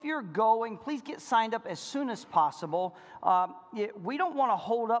you're going, please get signed up as soon as possible. We don't want to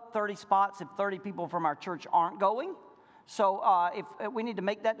hold up 30 spots if 30 people from our church aren't going. So if we need to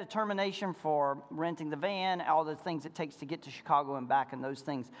make that determination for renting the van, all the things it takes to get to Chicago and back and those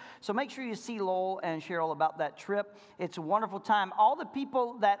things. So make sure you see Lowell and Cheryl about that trip. It's a wonderful time. All the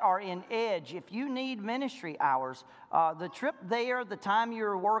people that are in Edge, if you need ministry hours, the trip there, the time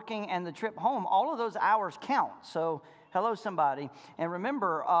you're working, and the trip home, all of those hours count. So hello, somebody. And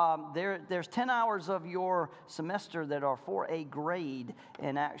remember, there's 10 hours of your semester that are for a grade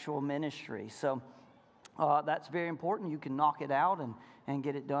in actual ministry. So that's very important. You can knock it out and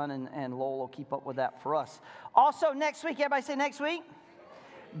get it done, and Lowell will keep up with that for us. Also, next week, everybody say next week,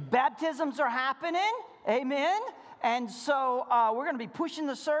 baptisms are happening. Amen. And so we're going to be pushing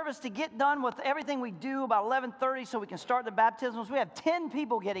the service to get done with everything we do about 11:30 so we can start the baptisms. We have 10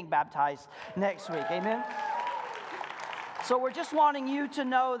 people getting baptized next week. Amen. So we're just wanting you to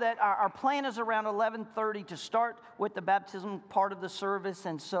know that our plan is around 11:30 to start with the baptism part of the service.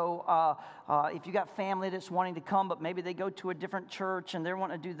 And so if you got family that's wanting to come, but maybe they go to a different church and they're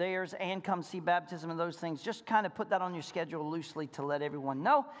wanting to do theirs and come see baptism and those things, just kind of put that on your schedule loosely to let everyone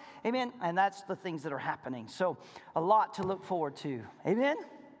know. Amen. And that's the things that are happening. So a lot to look forward to. Amen.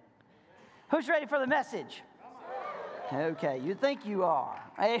 Who's ready for the message? Okay, you think you are.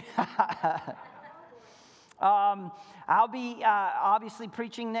 I'll be obviously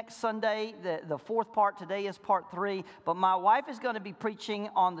preaching next Sunday, the fourth part. Today is part 3. But my wife is going to be preaching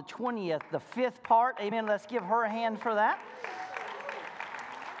on the 20th, the 5th part. Amen. Let's give her a hand for that.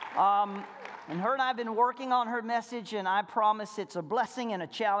 And her and I have been working on her message, and I promise it's a blessing and a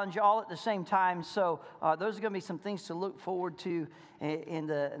challenge all at the same time. So those are going to be some things to look forward to in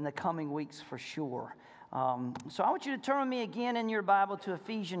the coming weeks for sure. So I want you to turn with me again in your Bible to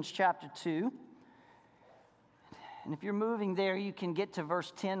Ephesians chapter 2. And if you're moving there, you can get to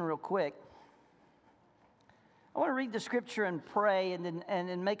verse 10 real quick. I want to read the scripture and pray and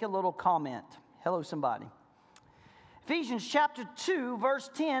then make a little comment. Hello, somebody. Ephesians chapter 2, verse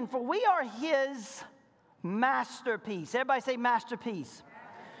 10. For we are his masterpiece. Everybody say masterpiece.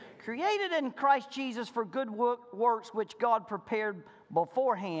 Created in Christ Jesus for good works which God prepared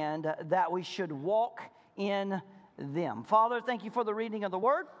beforehand that we should walk in them. Father, thank you for the reading of the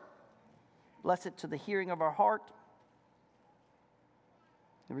word. Bless it to the hearing of our heart,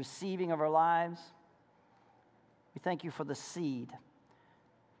 the receiving of our lives. We thank you for the seed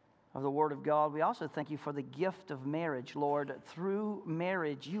of the Word of God. We also thank you for the gift of marriage, Lord. Through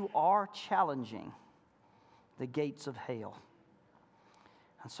marriage, you are challenging the gates of hell.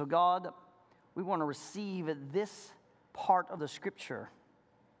 And so, God, we want to receive this part of the Scripture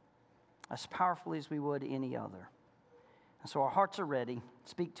as powerfully as we would any other. And so our hearts are ready.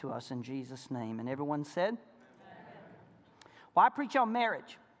 Speak to us in Jesus' name. And everyone said? Well, I preach on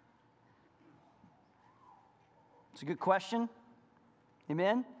marriage. It's a good question.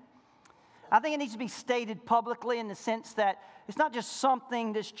 Amen? I think it needs to be stated publicly in the sense that it's not just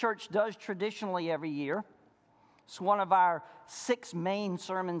something this church does traditionally every year. It's one of our 6 main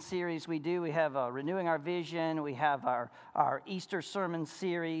sermon series we do. We have Renewing Our Vision. We have our Easter sermon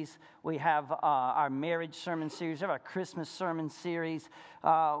series. We have our marriage sermon series. We have our Christmas sermon series.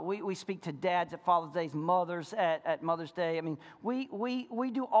 We speak to dads at Father's Day, mothers at Mother's Day. I mean, we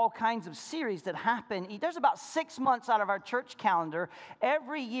do all kinds of series that happen. There's about 6 months out of our church calendar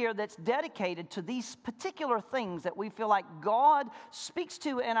every year that's dedicated to these particular things that we feel like God speaks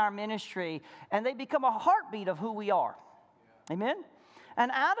to in our ministry, and they become a heartbeat of who we are. Amen?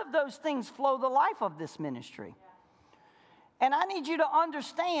 And out of those things flow the life of this ministry. And I need you to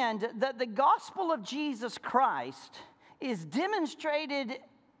understand that the gospel of Jesus Christ is demonstrated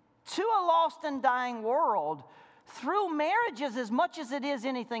to a lost and dying world through marriages as much as it is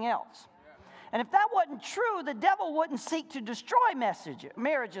anything else. And if that wasn't true, the devil wouldn't seek to destroy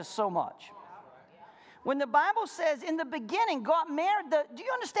marriages so much. When the Bible says in the beginning, God married do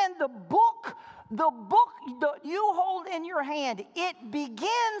you understand the book that you hold in your hand, it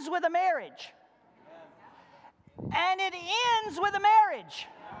begins with a marriage. And it ends with a marriage.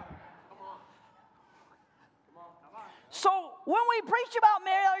 So when we preach about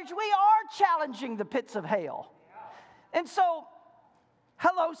marriage, we are challenging the pits of hell. And so,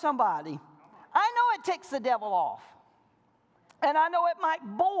 hello somebody. I know it ticks the devil off. And I know it might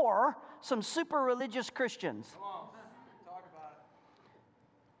bore some super religious Christians. Come on, talk about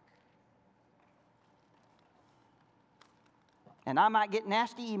it. And I might get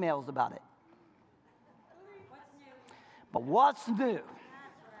nasty emails about it. But what's new?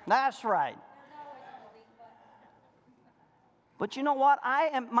 That's right. But you know what?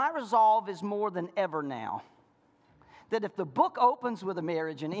 My resolve is more than ever now that if the book opens with a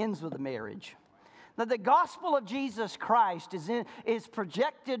marriage and ends with a marriage, that the gospel of Jesus Christ is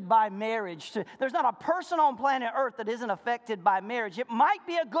projected by marriage. There's not a person on planet Earth that isn't affected by marriage. It might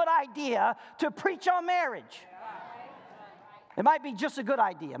be a good idea to preach on marriage. It might be just a good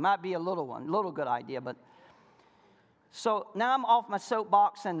idea. It might be a little good idea. But so now I'm off my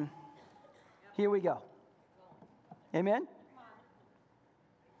soapbox, and here we go. Amen?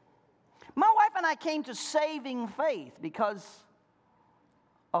 My wife and I came to saving faith because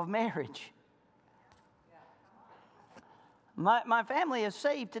of marriage. My family is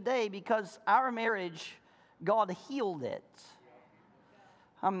saved today because our marriage, God healed it.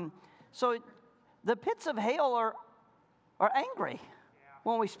 So the pits of hell are angry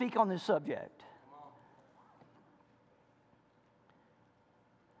when we speak on this subject.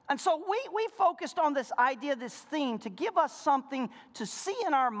 And so we focused on this idea, this theme, to give us something to see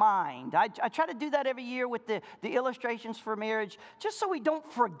in our mind. I try to do that every year with the illustrations for marriage, just so we don't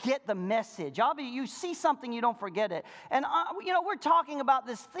forget the message. You see something, you don't forget it. And, we're talking about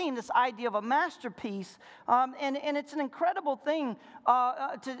this theme, this idea of a masterpiece, and it's an incredible thing.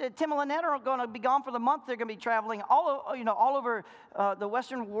 Tim and Lynette are going to be gone for the month. They're going to be traveling all over the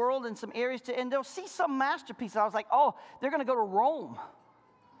Western world in some areas, and they'll see some masterpiece. I was like, oh, they're going to go to Rome.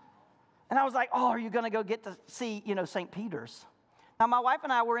 And I was like, oh, are you going to go get to see, St. Peter's? Now, my wife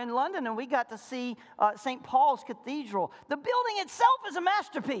and I were in London, and we got to see St. Paul's Cathedral. The building itself is a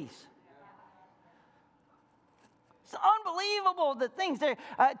masterpiece. It's unbelievable, the things there.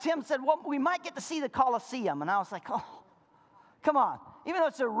 Tim said, well, we might get to see the Colosseum. And I was like, oh, come on. Even though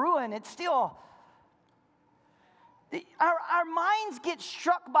it's a ruin, it's still... Our minds get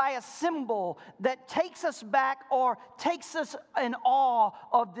struck by a symbol that takes us back or takes us in awe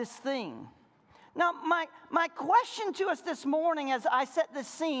of this thing. Now, my question to us this morning as I set this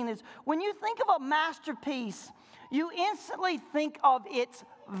scene is, when you think of a masterpiece, you instantly think of its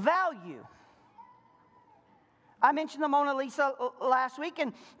value. I mentioned the Mona Lisa last week,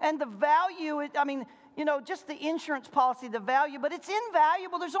 and the value, just the insurance policy, the value, but it's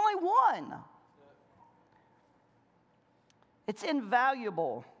invaluable. There's only one. It's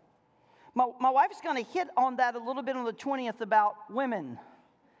invaluable. My wife is going to hit on that a little bit on the 20th about women,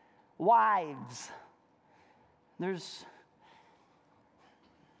 wives. Can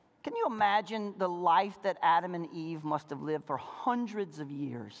you imagine the life that Adam and Eve must have lived for hundreds of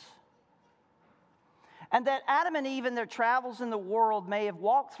years? And that Adam and Eve in their travels in the world may have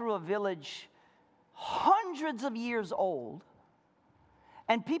walked through a village hundreds of years old,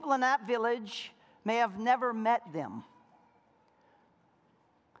 and people in that village may have never met them.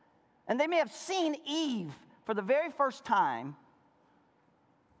 And they may have seen Eve for the very first time.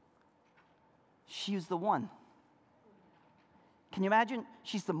 She was the one. Can you imagine?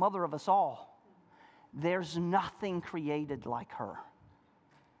 She's the mother of us all. There's nothing created like her.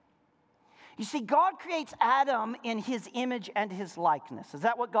 You see, God creates Adam in his image and his likeness. Is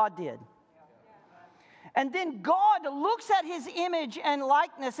that what God did? And then God looks at his image and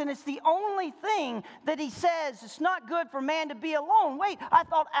likeness, and it's the only thing that he says, it's not good for man to be alone. Wait, I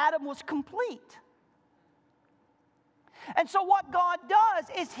thought Adam was complete. And so what God does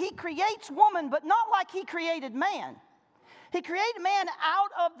is he creates woman, but not like he created man. He created man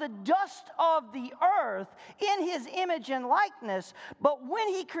out of the dust of the earth in his image and likeness. But when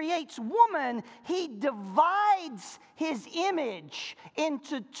he creates woman, he divides his image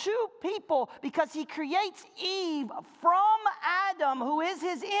into two people because he creates Eve from Adam, who is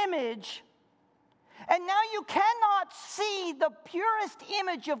his image. And now you cannot see the purest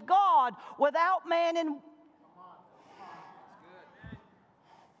image of God without man and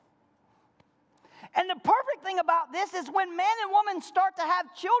And the perfect thing about this is when man and woman start to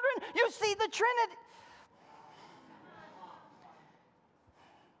have children, you see the Trinity.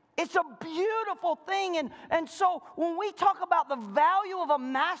 It's a beautiful thing. And so when we talk about the value of a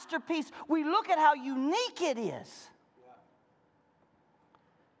masterpiece, we look at how unique it is.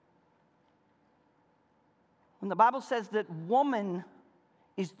 When the Bible says that woman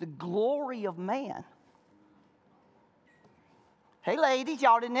is the glory of man. Hey, ladies,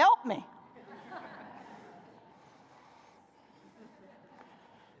 y'all didn't help me.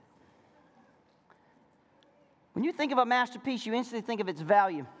 When you think of a masterpiece, you instantly think of its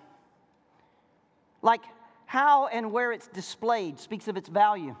value. Like how and where it's displayed speaks of its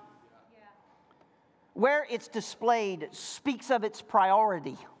value. Yeah. Where it's displayed speaks of its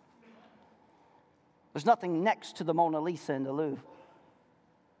priority. There's nothing next to the Mona Lisa in the Louvre.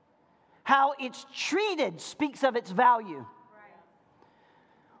 How it's treated speaks of its value.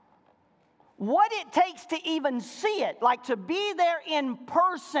 Right. what it takes to even see it, like to be there in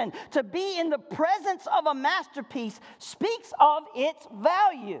person, to be in the presence of a masterpiece, speaks of its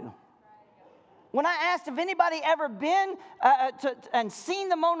value. When I asked if anybody ever been and seen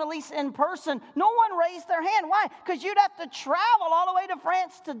the Mona Lisa in person, no one raised their hand. Why? Because you'd have to travel all the way to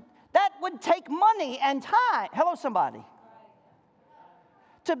France. That would take money and time. Hello, somebody.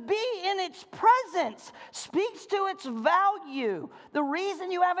 To be in its presence speaks to its value. The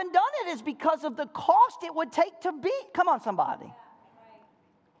reason you haven't done it is because of the cost it would take to be. Come on, somebody.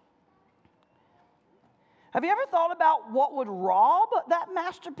 Have you ever thought about what would rob that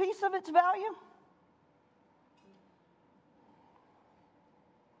masterpiece of its value?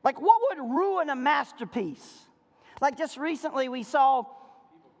 Like, what would ruin a masterpiece? Like, just recently we saw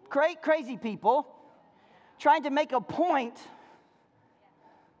crazy people trying to make a point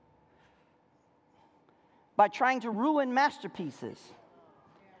by trying to ruin masterpieces.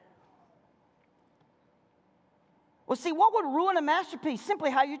 Well, see, what would ruin a masterpiece?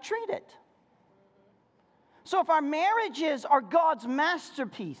 Simply how you treat it. So if our marriages are God's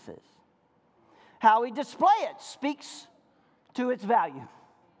masterpieces, how we display it speaks to its value.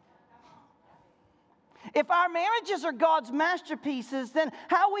 If our marriages are God's masterpieces, then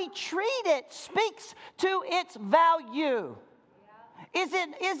how we treat it speaks to its value. Is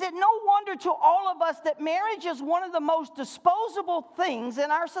it no wonder to all of us that marriage is one of the most disposable things in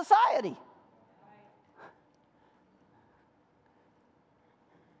our society?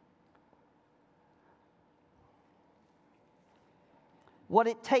 What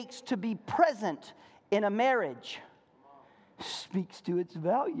it takes to be present in a marriage speaks to its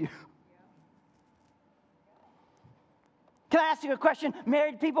value. Can I ask you a question?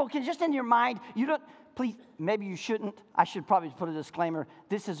 Married people, can just in your mind, you don't, please, maybe you shouldn't. I should probably put a disclaimer.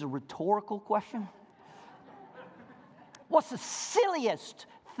 This is a rhetorical question. What's the silliest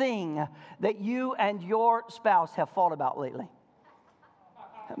thing that you and your spouse have fought about lately?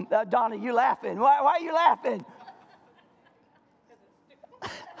 Donna, you laughing. Why are you laughing?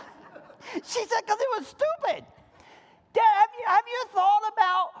 She said, because it was stupid. Have you thought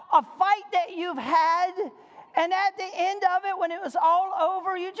about a fight that you've had, and at the end of it, when it was all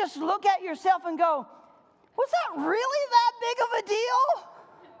over, you just look at yourself and go, was that really that big of a deal?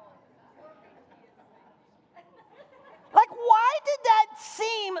 Like, why did that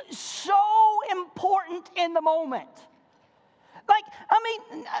seem so important in the moment? Like, I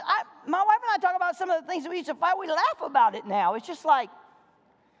mean, my wife and I talk about some of the things that we used to fight. We laugh about it now. It's just like,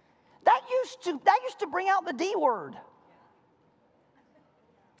 that used to bring out the D word.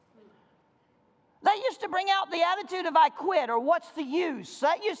 That used to bring out the attitude of I quit or what's the use.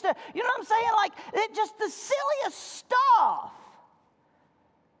 That used to, you know what I'm saying? Like, it just the silliest stuff.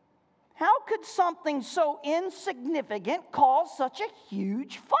 How could something so insignificant cause such a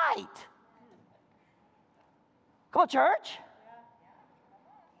huge fight? Come on, church.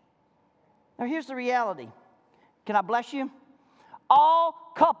 Now, here's the reality. Can I bless you?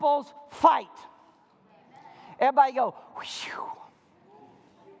 All couples fight. Everybody go, whew.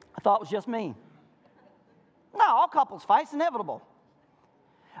 I thought it was just me. No, all couples fight. It's inevitable.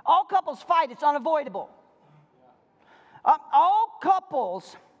 All couples fight. It's unavoidable. All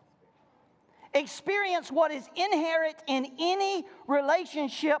couples experience what is inherent in any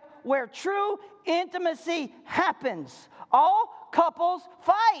relationship where true intimacy happens. All couples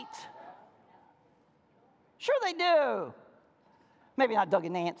fight. Sure they do. Maybe not Doug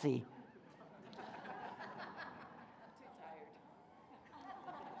and Nancy.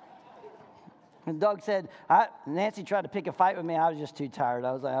 And Doug said, Nancy tried to pick a fight with me. I was just too tired.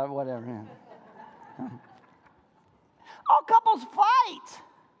 I was like, whatever. All couples fight.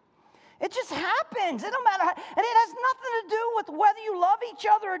 It just happens. It don't matter how, and it has nothing to do with whether you love each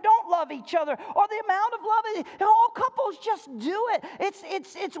other or don't love each other or the amount of love. All couples just do it.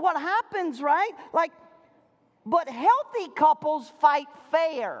 It's what happens, right? Like, but healthy couples fight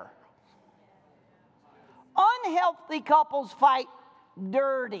fair. Unhealthy couples fight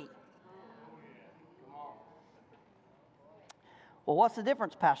dirty. Well, what's the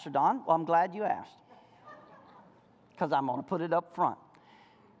difference, Pastor Don? Well, I'm glad you asked, because I'm going to put it up front.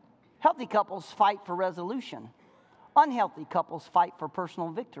 Healthy couples fight for resolution. Unhealthy couples fight for personal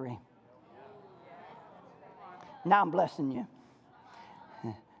victory. Now I'm blessing you.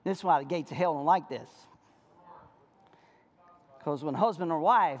 This is why the gates of hell don't like this. Because when husband or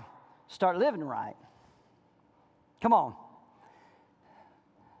wife start living right, come on,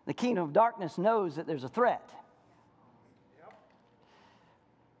 the kingdom of darkness knows that there's a threat.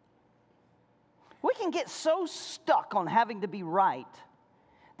 We can get so stuck on having to be right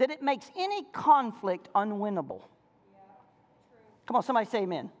that it makes any conflict unwinnable. Come on, somebody say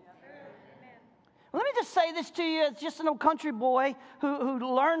amen. Let me just say this to you as just an old country boy who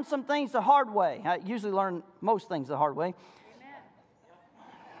learned some things the hard way. I usually learn most things the hard way.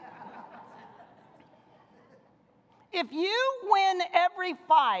 If you win every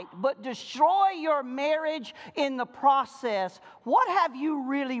fight but destroy your marriage in the process, what have you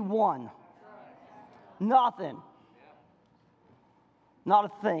really won? Nothing. Not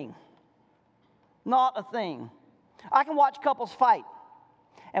a thing. Not a thing. I can watch couples fight,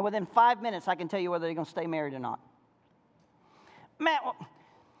 and within 5 minutes, I can tell you whether they're going to stay married or not. Man,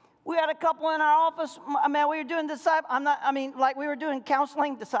 we had a couple in our office. Man, we were doing we were doing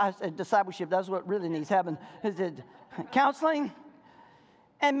counseling, discipleship. That's what really needs happening. Counseling.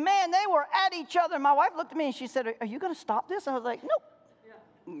 And man, they were at each other. My wife looked at me and she said, "Are you going to stop this?" I was like,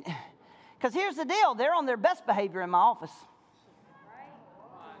 "Nope." Because here's the deal. They're on their best behavior in my office.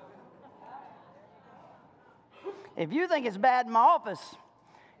 If you think it's bad in my office,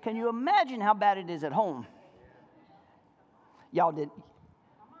 can you imagine how bad it is at home? Y'all did.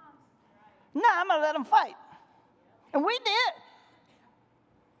 I'm going to let them fight. And we did.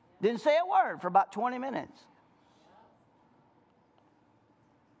 Didn't say a word for about 20 minutes.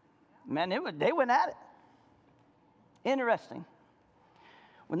 Man, they went at it. Interesting.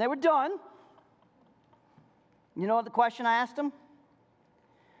 When they were done, you know what the question I asked them?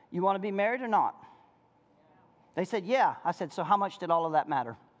 You want to be married or not? They said, yeah. I said, so how much did all of that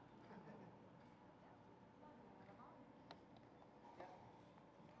matter?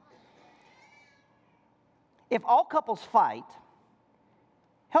 If all couples fight,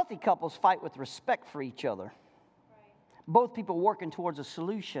 healthy couples fight with respect for each other. Right. Both people working towards a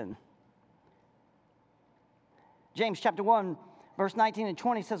solution. James chapter 1, verse 19 and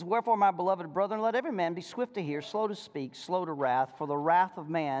 20 says, "Wherefore, my beloved brethren, let every man be swift to hear, slow to speak, slow to wrath, for the wrath of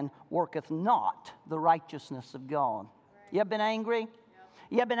man worketh not the righteousness of God." Right. You ever been angry? Yep.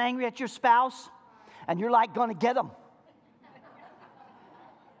 You ever been angry at your spouse? And you're like, going to get them.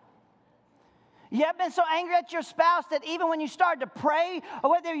 You ever been so angry at your spouse that even when you started to pray, or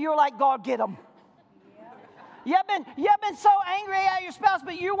whether you're like, God, get them. You have been so angry at your spouse,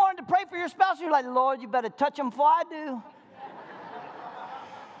 but you wanted to pray for your spouse, and you're like, Lord, you better touch them before I do.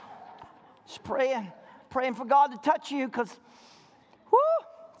 Just praying for God to touch you, because,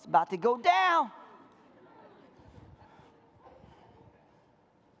 it's about to go down.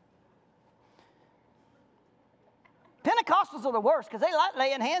 Pentecostals are the worst, because they like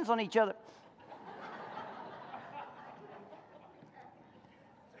laying hands on each other.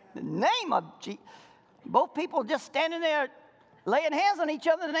 The name of Jesus. Both people just standing there laying hands on each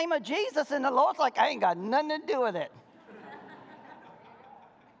other in the name of Jesus, and the Lord's like, I ain't got nothing to do with it.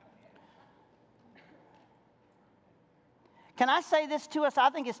 Can I say this to us? I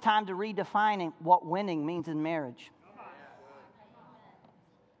think it's time to redefine what winning means in marriage.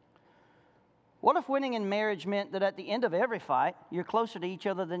 What if winning in marriage meant that at the end of every fight, you're closer to each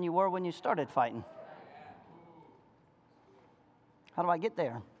other than you were when you started fighting? How do I get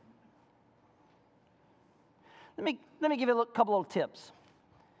there? Let me give you a couple of tips.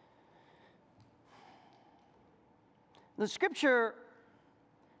 The scripture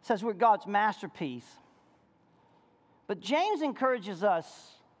says we're God's masterpiece. But James encourages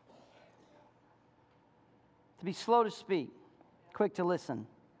us to be slow to speak, quick to listen.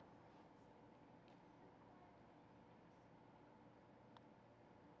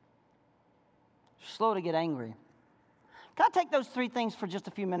 Slow to get angry. Can I take those three things for just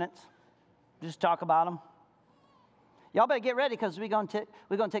a few minutes? Just talk about them. Y'all better get ready, because we're going to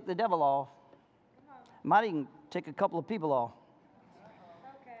take the devil off. Might even take a couple of people off.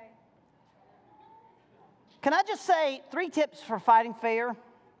 Okay. Can I just say 3 tips for fighting fair?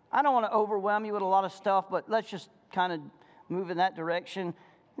 I don't want to overwhelm you with a lot of stuff, but let's just kind of move in that direction.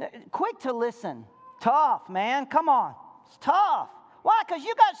 Quick to listen. Tough, man. Come on. It's tough. Why? Because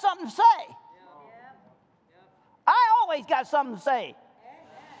you got something to say. Yeah. I always got something to say.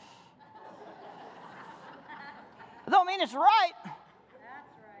 Don't mean it's right. That's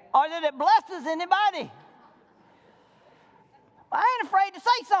right. Or that it blesses anybody. I ain't afraid to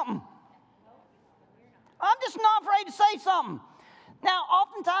say something. I'm just not afraid to say something. Now,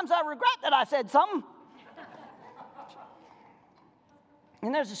 oftentimes I regret that I said something.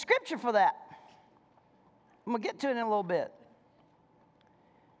 And there's a scripture for that. I'm going to get to it in a little bit.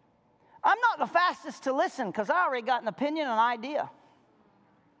 I'm not the fastest to listen, because I already got an opinion, an idea.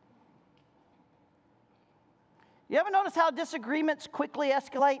 You ever notice how disagreements quickly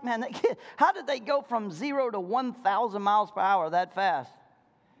escalate? Man, how did they go from 0 to 1,000 miles per hour that fast?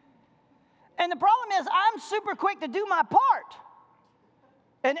 And the problem is, I'm super quick to do my part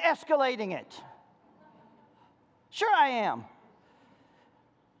in escalating it. Sure I am.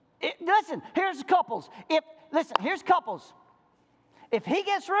 Listen, here's couples. Here's couples. If he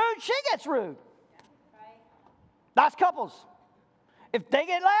gets rude, she gets rude. That's couples. If they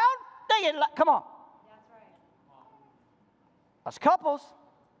get loud, they get loud. Come on. That's couples.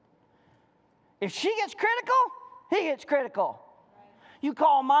 If she gets critical, he gets critical. You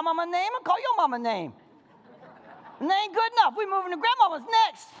call my mama name, I call your mama name. And that ain't good enough. We're moving to grandmama's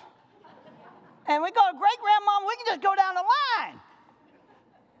next. And we go to great-grandmama, we can just go down the line.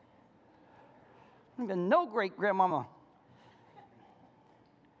 I don't even know great-grandmama.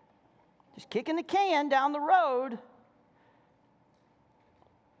 Just kicking the can down the road.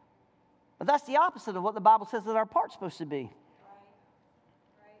 But that's the opposite of what the Bible says that our part's supposed to be.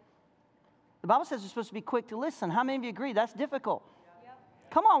 The Bible says we're supposed to be quick to listen. How many of you agree that's difficult? Yep.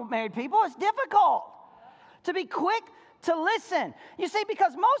 Come on, married people, it's difficult to be quick to listen. You see,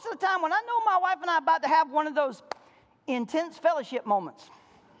 because most of the time when I know my wife and I are about to have one of those intense fellowship moments,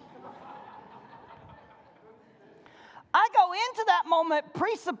 I go into that moment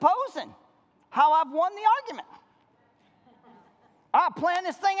presupposing how I've won the argument. I plan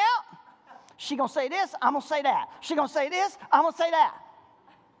this thing out. She gonna say this, I'm gonna say that. She gonna say this, I'm gonna say that.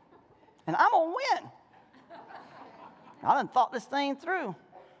 And I'm going to win. I done thought this thing through.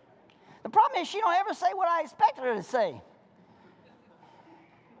 The problem is she don't ever say what I expected her to say.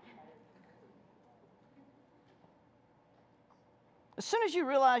 As soon as you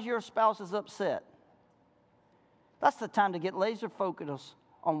realize your spouse is upset, that's the time to get laser focused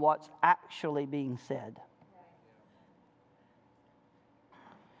on what's actually being said.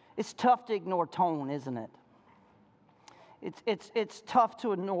 It's tough to ignore tone, isn't it? It's tough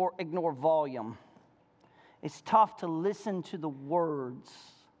to ignore volume. It's tough to listen to the words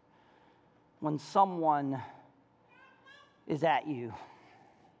when someone is at you.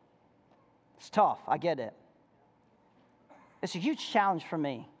 It's tough. I get it. It's a huge challenge for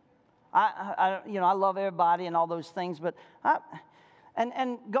me. I love everybody and all those things, but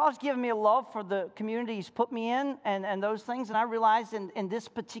And God's given me a love for the community He's put me in and those things. And I realized in this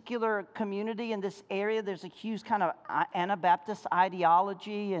particular community, in this area, there's a huge kind of Anabaptist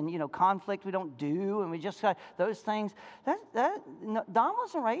ideology and, conflict we don't do. And we just got those things. Don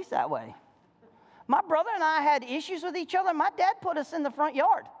wasn't raised that way. My brother and I had issues with each other. My dad put us in the front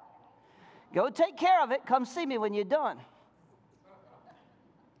yard. Go take care of it. Come see me when you're done.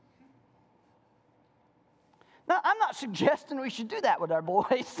 Now, I'm not suggesting we should do that with our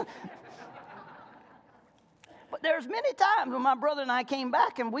boys. But there's many times when my brother and I came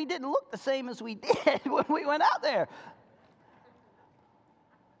back and we didn't look the same as we did when we went out there.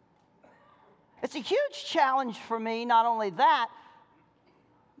 It's a huge challenge for me. Not only that,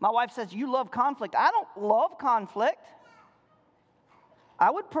 my wife says, you love conflict. I don't love conflict.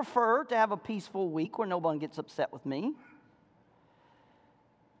 I would prefer to have a peaceful week where no one gets upset with me.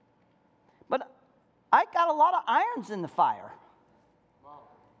 But I got a lot of irons in the fire.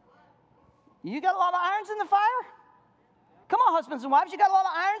 You got a lot of irons in the fire? Come on, husbands and wives, you got a lot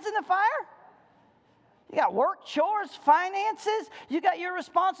of irons in the fire? You got work, chores, finances. You got your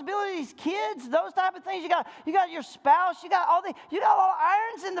responsibilities, kids, those type of things. You got your spouse. You got all the. You got a lot of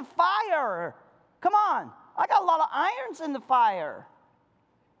irons in the fire. Come on, I got a lot of irons in the fire.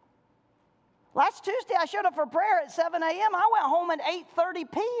 Last Tuesday, I showed up for prayer at 7 a.m. I went home at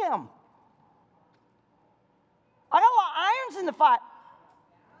 8:30 p.m. I got a lot of irons in the fire.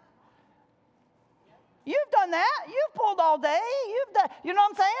 You've done that. You've pulled all day. You've done, you know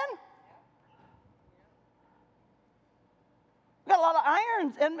what I'm saying? Got a lot of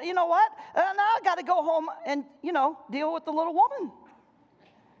irons. And you know what? Now I got to go home and, deal with the little woman.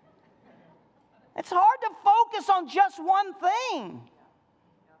 It's hard to focus on just one thing,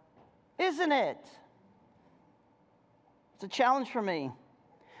 isn't it? It's a challenge for me.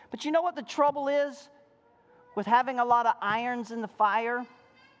 But you know what the trouble is with having a lot of irons in the fire?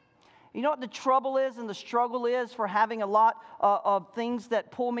 You know what the trouble is and the struggle is for having a lot of things that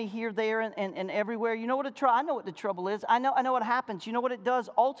pull me here, there, and everywhere? You know what I know what the trouble is. I know what happens. You know what it does?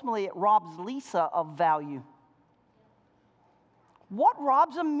 Ultimately, it robs Lisa of value. What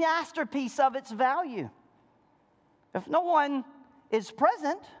robs a masterpiece of its value? If no one is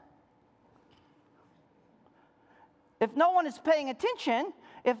present, if no one is paying attention,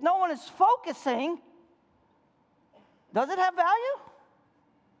 if no one is focusing, does it have value?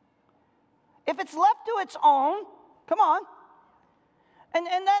 If it's left to its own, come on. And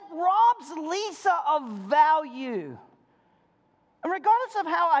that robs Lisa of value. And regardless of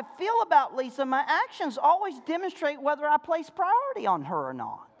how I feel about Lisa, my actions always demonstrate whether I place priority on her or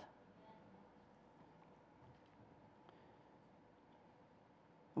not.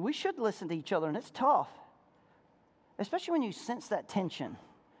 We should listen to each other, and it's tough. Especially when you sense that tension.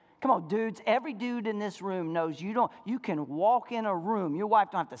 Come on, dudes. Every dude in this room knows you can walk in a room. Your wife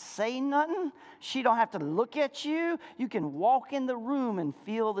don't have to say nothing. She don't have to look at you. You can walk in the room and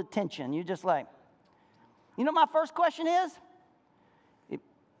feel the tension. You're just like, you know what my first question is?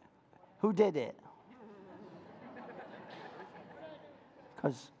 Who did it?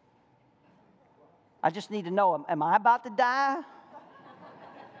 Because I just need to know, am I about to die?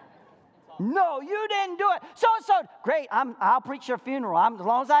 No, you didn't do it. So great. I'll preach your funeral. As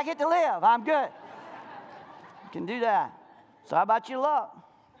long as I get to live, I'm good. You can do that. So how about your luck?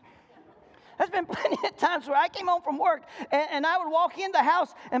 There's been plenty of times where I came home from work and I would walk in the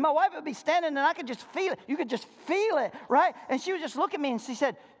house and my wife would be standing and I could just feel it. You could just feel it, right? And she would just look at me and she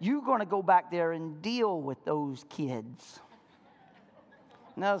said, "You're going to go back there and deal with those kids."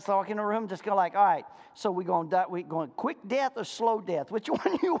 And I was walking in the room just going like, all right, so we're going to die. We're going quick death or slow death? Which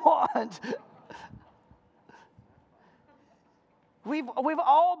one you want? We've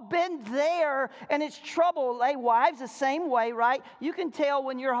all been there, and it's trouble. Hey, wives, the same way, right? You can tell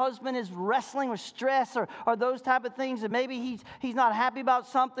when your husband is wrestling with stress or those type of things, and maybe he's not happy about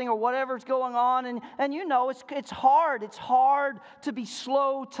something or whatever's going on, and you know it's hard. It's hard to be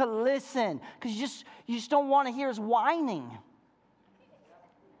slow to listen because you just don't want to hear his whining.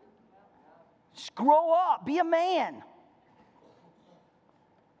 Just grow up. Be a man.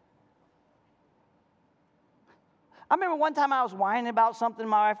 I remember one time I was whining about something.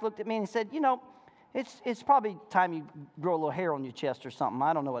 My wife looked at me and said, "You know, it's probably time you grow a little hair on your chest or something.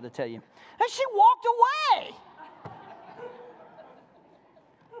 I don't know what to tell you." And she walked away.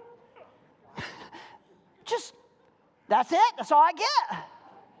 Just, that's it. That's all I get.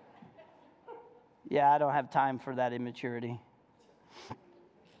 Yeah, I don't have time for that immaturity.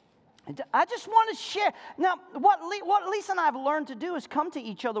 I just want to share. Now, what Lisa and I have learned to do is come to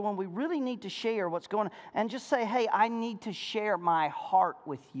each other when we really need to share what's going on and just say, "Hey, I need to share my heart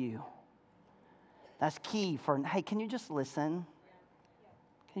with you." That's key for, hey, can you just listen?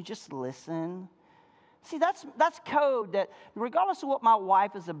 Can you just listen? See, that's code that regardless of what my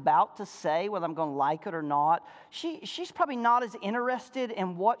wife is about to say, whether I'm going to like it or not, she's probably not as interested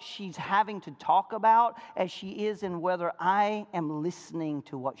in what she's having to talk about as she is in whether I am listening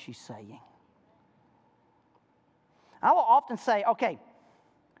to what she's saying. I will often say, "Okay,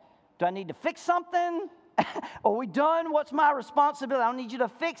 do I need to fix something? Are we done? What's my responsibility? I don't need you to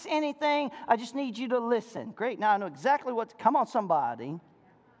fix anything. I just need you to listen." Great, now I know exactly come on, somebody.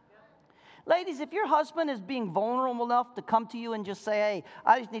 Ladies, if your husband is being vulnerable enough to come to you and just say, "Hey,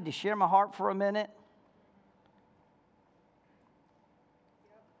 I just need to share my heart for a minute,"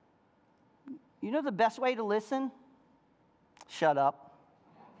 you know the best way to listen? Shut up.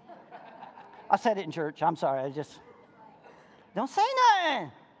 I said it in church. I'm sorry. Don't say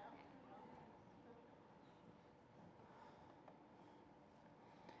nothing.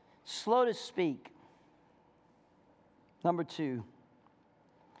 Slow to speak. Number 2.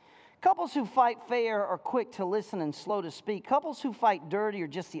 Couples who fight fair are quick to listen and slow to speak. Couples who fight dirty are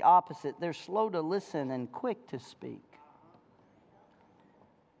just the opposite. They're slow to listen and quick to speak.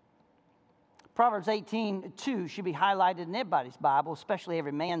 Proverbs 18:2 should be highlighted in everybody's Bible, especially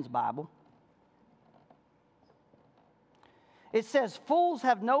every man's Bible. It says, "Fools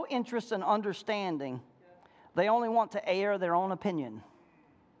have no interest in understanding. They only want to air their own opinion."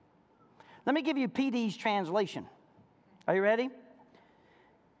 Let me give you PD's translation. Are you ready?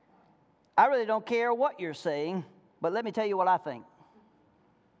 "I really don't care what you're saying, but let me tell you what I think."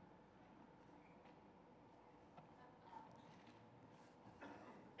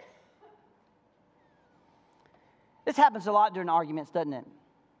 This happens a lot during arguments, doesn't it?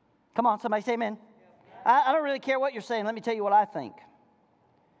 Come on, somebody say amen. I don't really care what you're saying. Let me tell you what I think.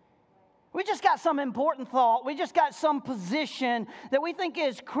 We just got some important thought. We just got some position that we think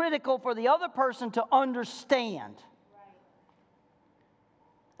is critical for the other person to understand.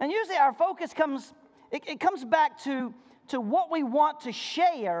 And usually our focus comes back to what we want to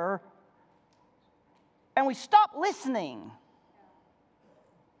share, and we stop listening.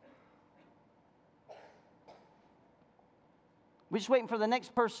 We're just waiting for the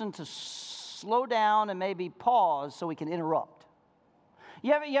next person to slow down and maybe pause so we can interrupt.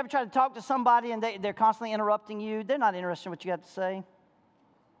 You ever try to talk to somebody and they're constantly interrupting you? They're not interested in what you have to say.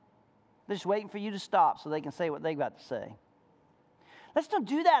 They're just waiting for you to stop so they can say what they got to say. Let's don't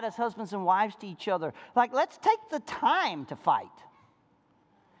do that as husbands and wives to each other. Like, let's take the time to fight.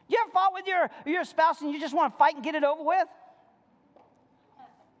 You ever fought with your spouse and you just want to fight and get it over with?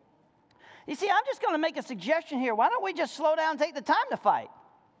 You see, I'm just going to make a suggestion here. Why don't we just slow down and take the time to fight?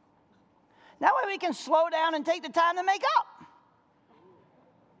 That way we can slow down and take the time to make up.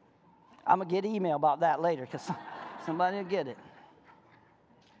 I'm going to get an email about that later because somebody will get it.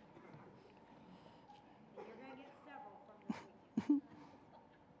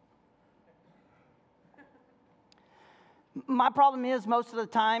 problem is most of the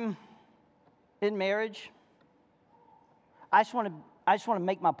time in marriage, I just want to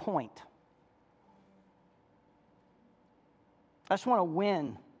make my point. I just want to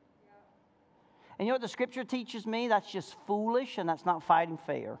win. And you know what the scripture teaches me? That's just foolish and that's not fighting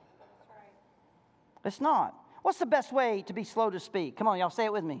fair. It's not. What's the best way to be slow to speak? Come on, y'all, say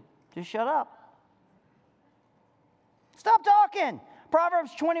it with me. Just shut up. Stop talking.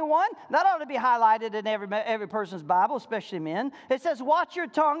 Proverbs 21, that ought to be highlighted in every person's Bible, especially men. It says, watch your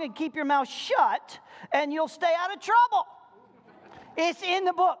tongue and keep your mouth shut, and you'll stay out of trouble. It's in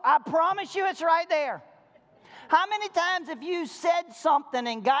the book. I promise you it's right there. How many times have you said something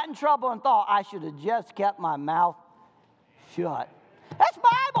and got in trouble and thought, I should have just kept my mouth shut? That's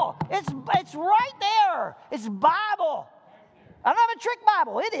Bible. It's right there. It's Bible. I don't have a trick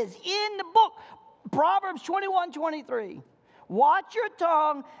Bible. It is in the book. Proverbs 21:23. Watch your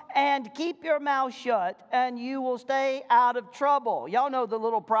tongue and keep your mouth shut, and you will stay out of trouble. Y'all know the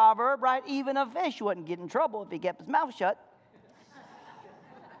little proverb, right? Even a fish wouldn't get in trouble if he kept his mouth shut.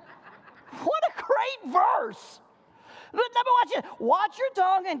 What a great verse. Let me watch it. Watch your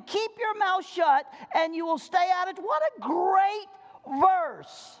tongue and keep your mouth shut, and you will stay out of. What a great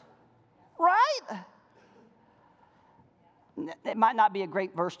verse, right? It might not be a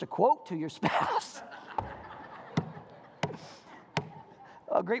great verse to quote to your spouse.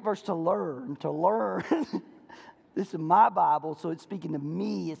 A great verse to learn. This is my Bible, so it's speaking to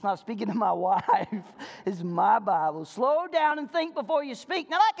me. It's not speaking to my wife. It's my Bible. Slow down and think before you speak.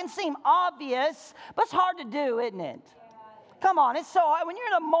 Now, that can seem obvious, but it's hard to do, isn't it? Come on, it's so hard. When you're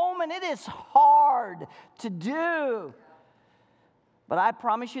in a moment, it is hard to do. But I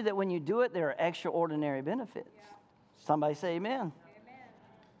promise you that when you do it, there are extraordinary benefits. Somebody say amen.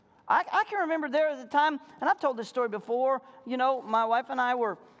 I can remember there was a time, and I've told this story before, you know, my wife and I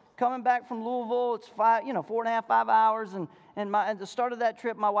were coming back from Louisville. It's 4.5, 5 hours, and at the start of that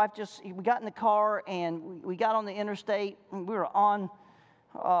trip, my wife we got in the car, and we got on the interstate, and we were on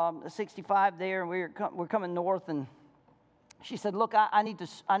 65 there, and we're coming north, and she said, look, I need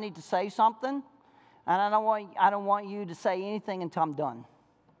to say something, and I don't want you to say anything until I'm done.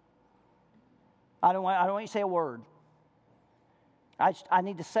 I don't want you to say a word. I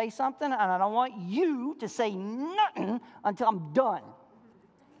need to say something, and I don't want you to say nothing until I'm done.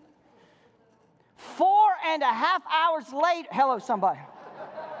 4.5 hours later, hello, somebody.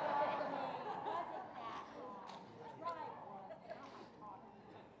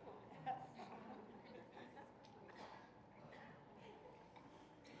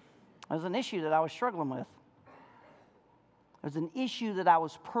 There's an issue that I was struggling with. There's an issue that I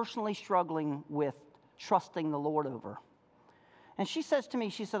was personally struggling with trusting the Lord over. And she says to me,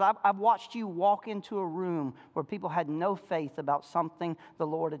 she said, I've watched you walk into a room where people had no faith about something the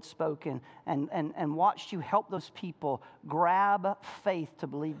Lord had spoken and watched you help those people grab faith to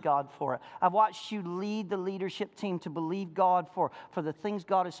believe God for it. I've watched you lead the leadership team to believe God for the things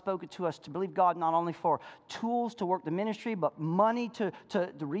God has spoken to us, to believe God not only for tools to work the ministry, but money to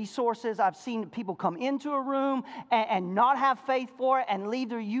the resources. I've seen people come into a room and not have faith for it and leave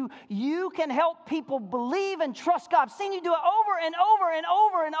there. You can help people believe and trust God. I've seen you do it over and over and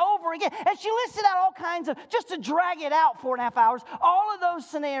over and over again. And she listed out all kinds of, just to drag it out 4.5 hours, all of those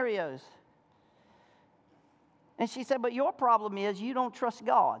scenarios. And she said, but your problem is you don't trust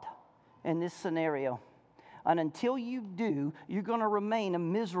God in this scenario. And until you do, you're going to remain a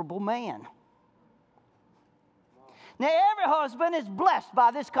miserable man. Now, every husband is blessed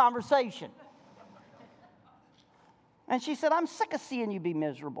by this conversation. And she said, I'm sick of seeing you be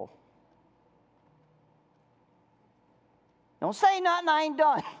miserable. Don't say nothing, I ain't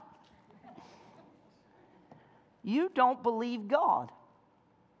done. You don't believe God.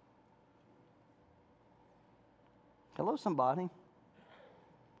 Hello, somebody.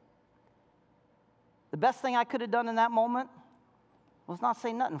 The best thing I could have done in that moment was not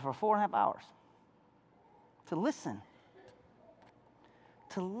say nothing for 4.5 hours. To listen.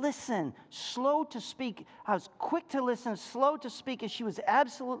 To listen. Slow to speak. I was quick to listen, slow to speak, and she was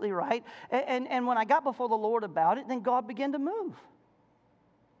absolutely right. And when I got before the Lord about it, then God began to move.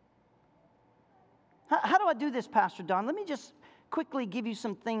 How do I do this, Pastor Don? Let me just quickly give you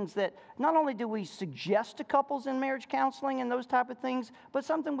some things that not only do we suggest to couples in marriage counseling and those type of things, but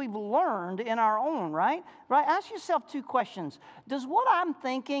something we've learned in our own, right? Right? Ask yourself 2 questions. Does what I'm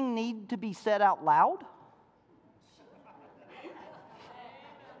thinking need to be said out loud?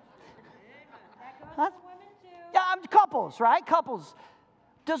 Huh? Yeah, couples, right? Couples.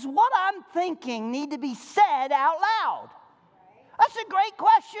 Does what I'm thinking need to be said out loud? That's a great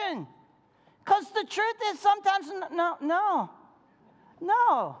question. Because the truth is sometimes, no,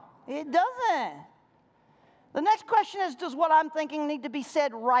 it doesn't. The next question is, does what I'm thinking need to be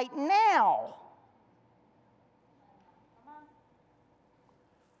said right now?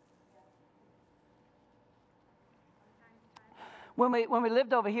 When we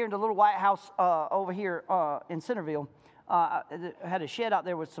lived over here in the little white house over here in Centerville, I had a shed out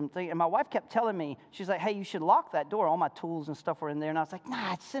there with some things, and my wife kept telling me, she's like, hey, you should lock that door. All my tools and stuff were in there. And I was like,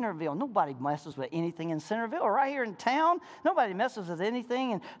 nah, it's Centerville. Nobody messes with anything in Centerville. Right here in town, nobody messes with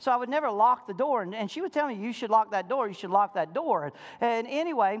anything. And so I would never lock the door. And she would tell me, you should lock that door. You should lock that door. And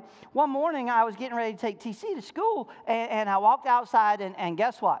anyway, one morning I was getting ready to take TC to school, and I walked outside, and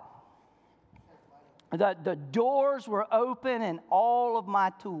guess what? The doors were open, and all of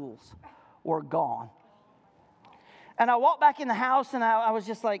my tools were gone. And I walked back in the house, and I was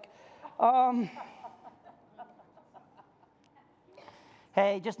just like,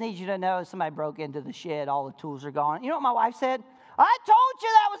 hey, just need you to know somebody broke into the shed. All the tools are gone. You know what my wife said? I told you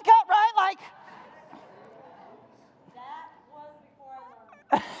that was cut right. Like, that was before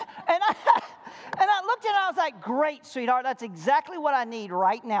I learned. and I looked at it, and I was like, great, sweetheart. That's exactly what I need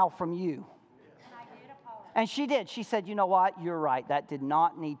right now from you. And she did. She said, you know what? You're right. That did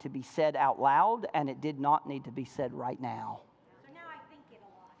not need to be said out loud, and it did not need to be said right now. So now I think it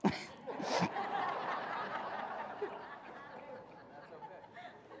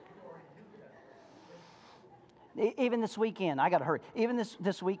a lot. Even this weekend, I got to hurry. Even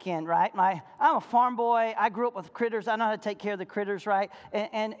this weekend, right? I'm a farm boy. I grew up with critters. I know how to take care of the critters, right?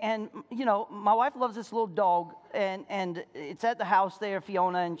 And you know, my wife loves this little dog, and it's at the house there,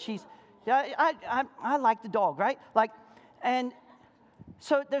 Fiona, and she's... Yeah, I like the dog, right? Like, and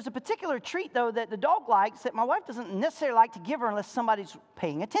so there's a particular treat, though, that the dog likes that my wife doesn't necessarily like to give her unless somebody's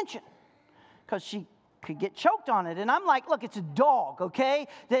paying attention, because she could get choked on it. And I'm like, look, it's a dog, okay?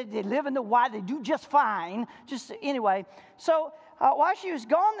 They live in the wild. They do just fine. Just anyway. So while she was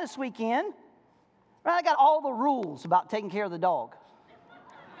gone this weekend, right, I got all the rules about taking care of the dog.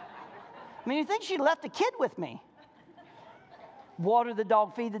 I mean, you think she left the kid with me? Water the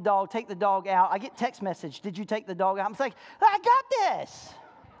dog, feed the dog, take the dog out. I get text message, did you take the dog out? I'm like, I got this.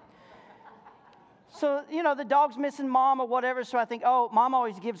 So, you know, the dog's missing mom or whatever, so I think, oh, mom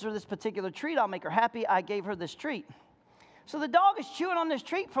always gives her this particular treat. I'll make her happy. I gave her this treat. So the dog is chewing on this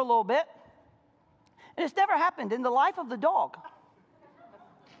treat for a little bit, and it's never happened in the life of the dog.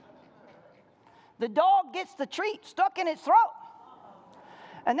 The dog gets the treat stuck in its throat,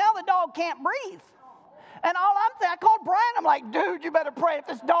 and now the dog can't breathe. And all I'm saying, I called Brian. I'm like, dude, you better pray. If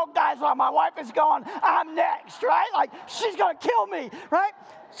this dog dies while my wife is gone, I'm next, right? Like, she's going to kill me, right?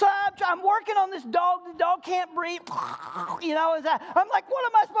 So I'm working on this dog. The dog can't breathe. You know, I'm like, what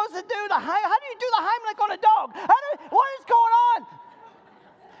am I supposed to do? How do you do the Heimlich on a dog? What is going on?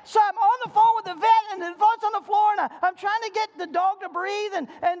 So I'm on the phone with the vet, and the vet's on the floor, and I'm trying to get the dog to breathe, and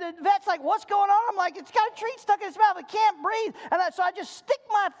the vet's like, what's going on? I'm like, it's got a treat stuck in its mouth. It can't breathe. And so I just stick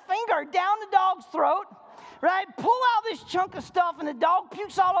my finger down the dog's throat, right? Pull out this chunk of stuff, and the dog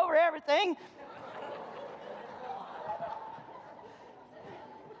pukes all over everything.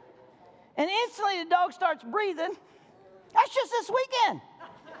 And instantly the dog starts breathing. That's just this weekend.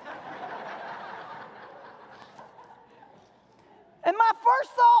 And my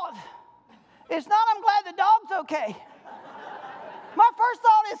first thought is not, I'm glad the dog's okay. My first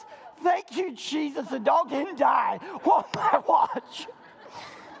thought is, thank you, Jesus, the dog didn't die on my watch.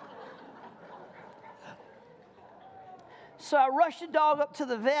 So I rushed the dog up to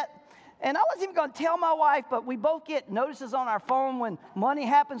the vet, and I wasn't even going to tell my wife, but we both get notices on our phone when money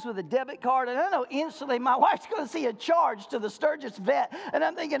happens with a debit card, and I know instantly my wife's going to see a charge to the Sturgis vet, and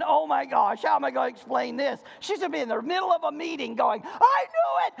I'm thinking, oh my gosh, how am I going to explain this? She's going to be in the middle of a meeting going, I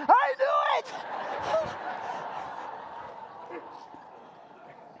knew it! I knew it!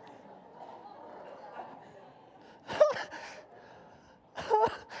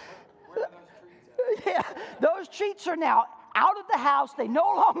 Where are those treats at? Yeah, those treats are now out of the house. They no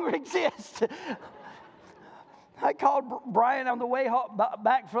longer exist. I called Brian on the way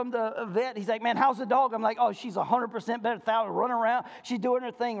back from the vet. He's like, man, how's the dog? I'm like, oh, she's 100% better. Thou running around. She's doing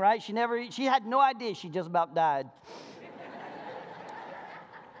her thing, right? She had no idea she just about died.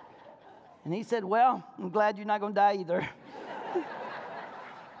 And he said, well, I'm glad you're not going to die either. You're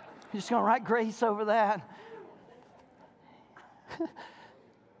just going to write grace over that.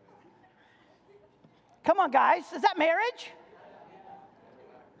 Come on, guys. Is that marriage?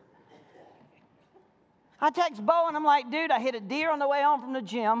 I text Bo, and I'm like, dude, I hit a deer on the way home from the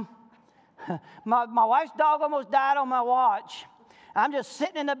gym. My wife's dog almost died on my watch. I'm just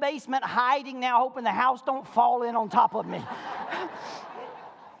sitting in the basement hiding now, hoping the house don't fall in on top of me.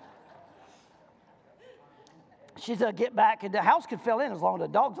 She said, get back. And the house could fill in as long as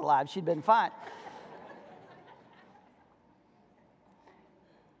the dog's alive. She'd been fine.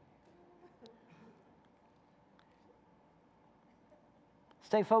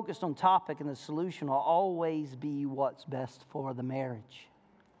 Stay focused on topic, and the solution will always be what's best for the marriage.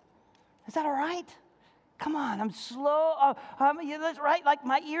 Is that all right? Come on, I'm slow. Yeah, that's right. Like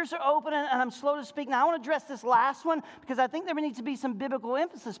my ears are open and I'm slow to speak. Now I want to address this last one because I think there needs to be some biblical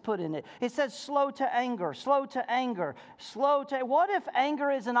emphasis put in it. It says slow to anger, slow to anger, slow to. What if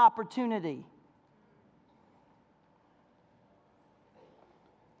anger is an opportunity?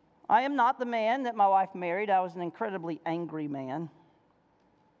 I am not the man that my wife married. I was an incredibly angry man.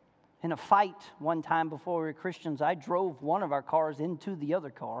 In a fight one time before we were Christians, I drove one of our cars into the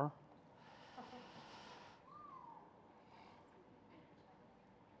other car.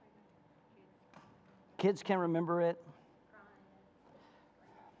 Kids can remember it.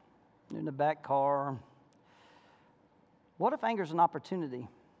 In the back car. What if anger is an opportunity?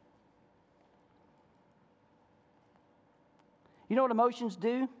 You know what emotions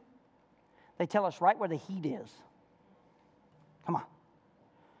do? They tell us right where the heat is. Come on.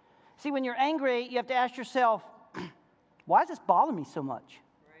 See, when you're angry, you have to ask yourself, why does this bother me so much?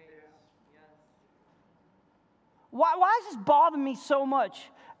 Why does this bother me so much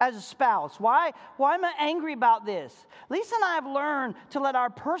as a spouse? Why am I angry about this? Lisa and I have learned to let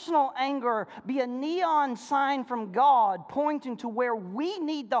our personal anger be a neon sign from God pointing to where we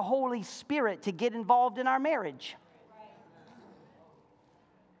need the Holy Spirit to get involved in our marriage.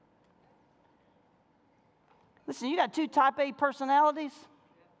 Listen, you got two type A personalities.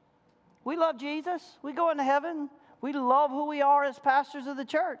 We love Jesus. We go into heaven. We love who we are as pastors of the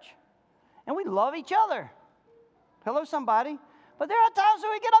church. And we love each other. Hello, somebody. But there are times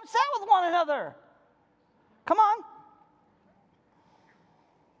when we get upset with one another. Come on.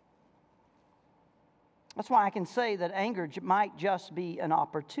 That's why I can say that anger might just be an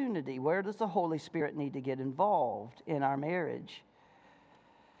opportunity. Where does the Holy Spirit need to get involved in our marriage?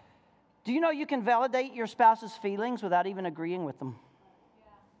 Do you know you can validate your spouse's feelings without even agreeing with them?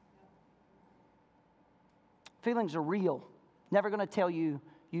 Feelings are real. Never going to tell you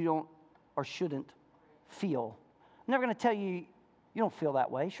you don't or shouldn't feel. I'm never going to tell you you don't feel that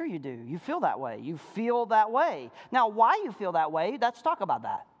way. Sure you do. You feel that way. You feel that way. Now, why you feel that way, let's talk about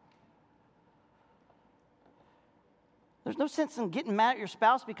that. There's no sense in getting mad at your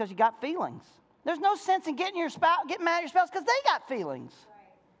spouse because you got feelings. There's no sense in getting mad at your spouse because they got feelings.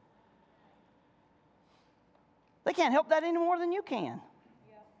 They can't help that any more than you can.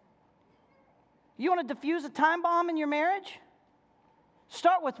 You want to diffuse a time bomb in your marriage?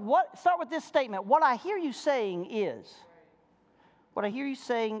 Start with this statement. What I hear you saying is. What I hear you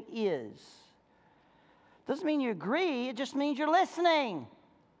saying is. Doesn't mean you agree. It just means you're listening.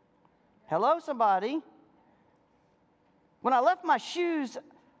 Hello, somebody. When I left my shoes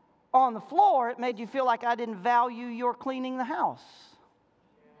on the floor, it made you feel like I didn't value your cleaning the house.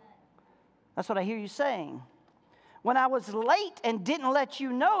 That's what I hear you saying. When I was late and didn't let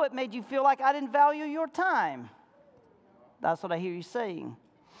you know, it made you feel like I didn't value your time. That's what I hear you saying.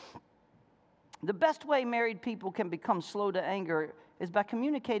 The best way married people can become slow to anger is by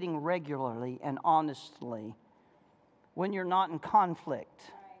communicating regularly and honestly when you're not in conflict.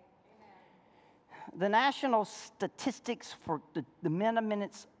 The national statistics for the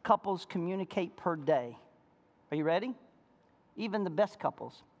minutes couples communicate per day. Are you ready? Even the best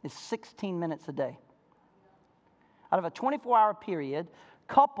couples is 16 minutes a day. Out of a 24-hour period,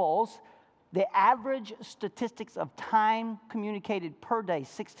 couples, the average statistics of time communicated per day,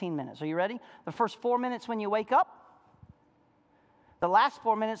 16 minutes. Are you ready? The first 4 minutes when you wake up, the last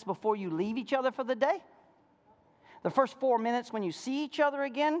 4 minutes before you leave each other for the day, the first 4 minutes when you see each other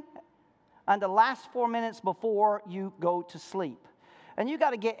again, and the last 4 minutes before you go to sleep. And you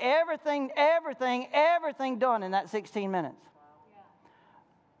got to get everything done in that 16 minutes.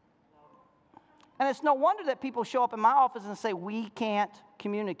 And it's no wonder that people show up in my office and say, we can't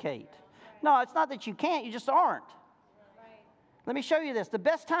communicate. No, it's not that you can't, you just aren't. Let me show you this. The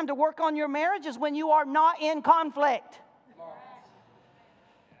best time to work on your marriage is when you are not in conflict.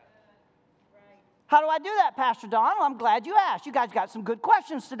 How do I do that, Pastor Don? Well, I'm glad you asked. You guys got some good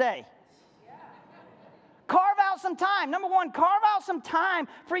questions today. Carve out some time. Number one, carve out some time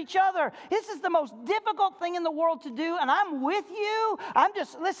for each other. This is the most difficult thing in the world to do, and I'm with you.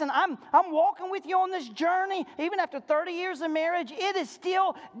 I'm walking with you on this journey. Even after 30 years of marriage, it is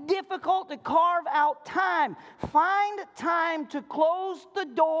still difficult to carve out time. Find time to close the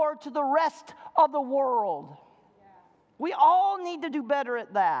door to the rest of the world. We all need to do better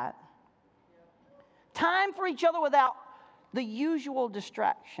at that. Time for each other without the usual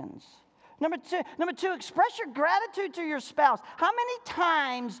distractions. Number two, express your gratitude to your spouse. How many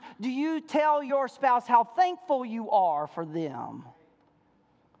times do you tell your spouse how thankful you are for them?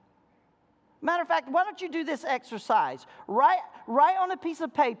 Matter of fact, why don't you do this exercise? Write on a piece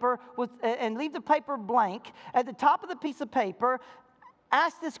of paper and leave the paper blank. At the top of the piece of paper,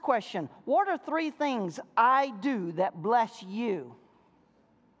 ask this question. What are 3 things I do that bless you?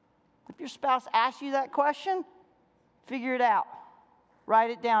 If your spouse asks you that question, figure it out.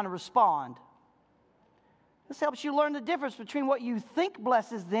 Write it down and respond. This helps you learn the difference between what you think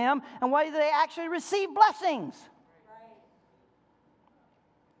blesses them and whether they actually receive blessings.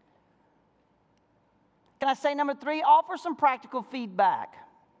 Can I say number 3? Offer some practical feedback.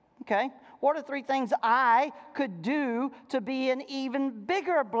 Okay? What are 3 things I could do to be an even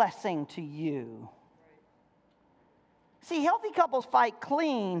bigger blessing to you? See, healthy couples fight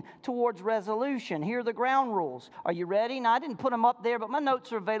clean towards resolution. Here are the ground rules. Are you ready? Now, I didn't put them up there, but my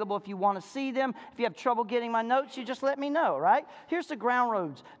notes are available if you want to see them. If you have trouble getting my notes, you just let me know, right? Here's the ground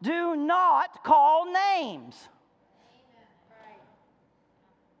rules. Do not call names.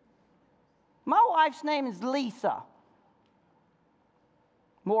 My wife's name is Lisa.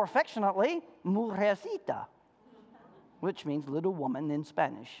 More affectionately, Mujercita, which means little woman in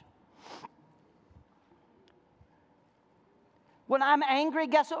Spanish. When I'm angry,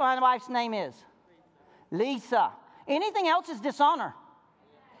 guess what my wife's name is? Lisa. Anything else is dishonor.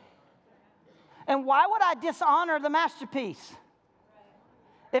 And why would I dishonor the masterpiece?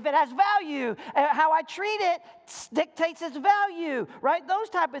 If it has value, how I treat it dictates its value, right? Those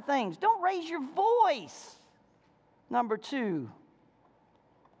type of things. Don't raise your voice. Number 2.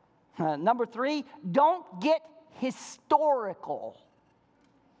 Number 3, don't get historical.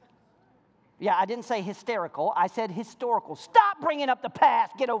 Yeah, I didn't say hysterical. I said historical. Stop bringing up the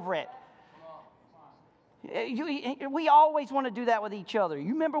past. Get over it. We always want to do that with each other.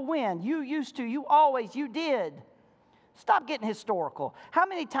 You remember when? You used to. You did. Stop getting historical. How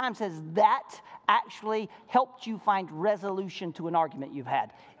many times has that actually helped you find resolution to an argument you've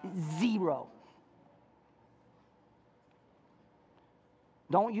had? 0.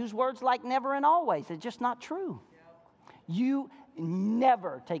 Don't use words like never and always. It's just not true. You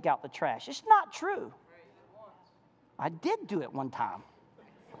never take out the trash. It's not true. I did do it one time.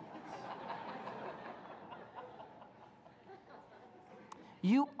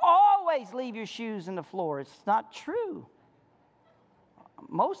 You always leave your shoes in the floor. It's not true.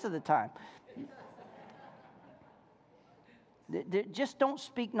 Most of the time. Just don't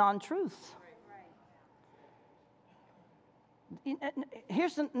speak non-truths.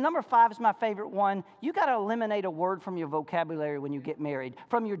 Here's number 5 is my favorite one. You got to eliminate a word from your vocabulary when you get married.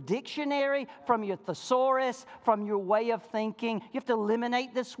 From your dictionary, from your thesaurus, from your way of thinking. You have to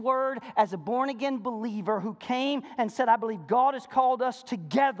eliminate this word. As a born-again believer who came and said, I believe God has called us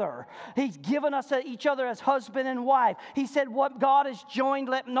together. He's given us each other as husband and wife. He said, what God has joined,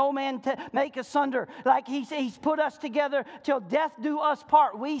 let no man make asunder. Like he's put us together till death do us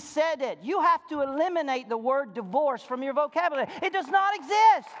part. We said it. You have to eliminate the word divorce from your vocabulary. It does not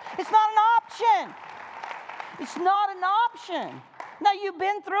exist. It's not an option. It's not an option. Now, you've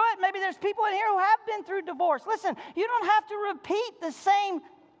been through it. Maybe there's people in here who have been through divorce. Listen, you don't have to repeat the same.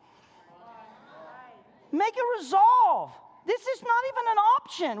 Make a resolve. This is not even an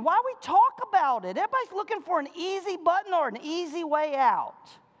option. Why we talk about it? Everybody's looking for an easy button or an easy way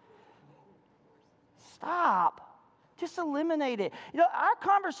out. Stop. Just eliminate it. You know, our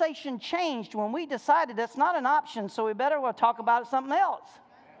conversation changed when we decided that's not an option, so we better talk about something else.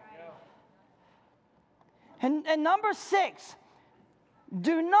 And number 6,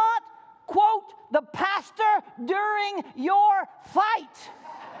 do not quote the pastor during your fight.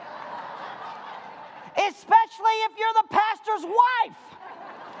 Especially if you're the pastor's wife.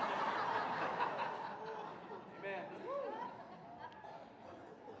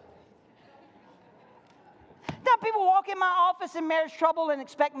 Now, people walk in my office in marriage trouble and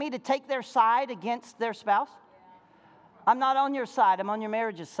expect me to take their side against their spouse. I'm not on your side. I'm on your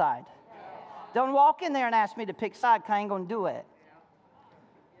marriage's side. Don't walk in there and ask me to pick side, because I ain't going to do it.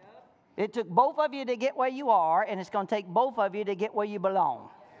 It took both of you to get where you are, and it's going to take both of you to get where you belong.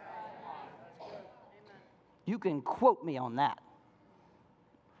 You can quote me on that.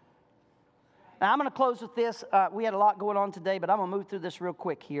 Now, I'm going to close with this. We had a lot going on today, but I'm going to move through this real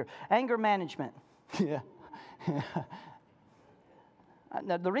quick here. Anger management. Yeah.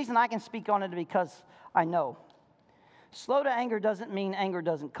 Now, the reason I can speak on it is because I know. Slow to anger doesn't mean anger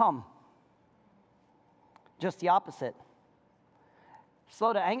doesn't come. Just the opposite.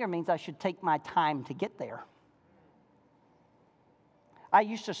 Slow to anger means I should take my time to get there. I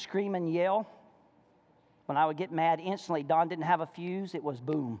used to scream and yell. When I would get mad instantly, Don didn't have a fuse, it was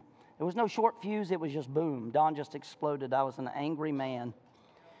boom. There was no short fuse, it was just boom. Don just exploded. I was an angry man.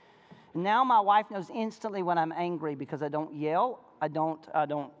 Now my wife knows instantly when I'm angry because I don't yell, I don't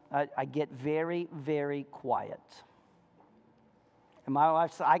I get very, very quiet. And my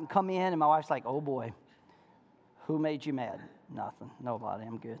wife, I can come in and my wife's like, oh boy, who made you mad? Nothing. Nobody.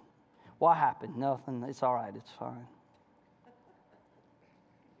 I'm good. What happened? Nothing. It's all right. It's fine.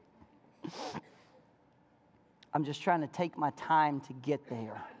 I'm just trying to take my time to get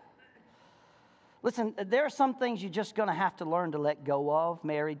there. Listen, there are some things you're just going to have to learn to let go of,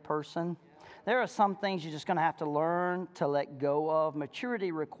 married person. There are some things you're just going to have to learn to let go of.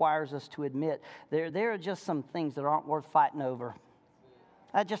 Maturity requires us to admit there are just some things that aren't worth fighting over.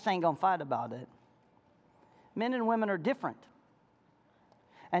 I just ain't going to fight about it. Men and women are different.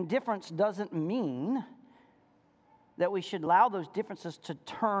 And difference doesn't mean that we should allow those differences to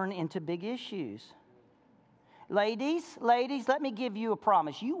turn into big issues. Ladies, let me give you a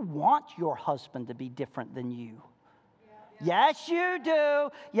promise. You want your husband to be different than you. Yes, you do.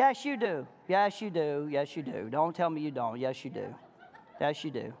 Yes, you do. Yes, you do. Yes, you do. Don't tell me you don't. Yes, you do. Yes,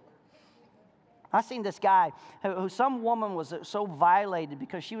 you do. I seen this guy who some woman was so violated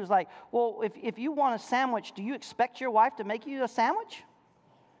because she was like, well, if you want a sandwich, do you expect your wife to make you a sandwich?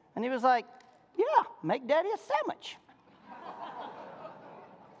 And he was like, yeah, make daddy a sandwich.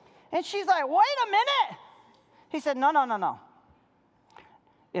 And she's like, wait a minute. He said, no.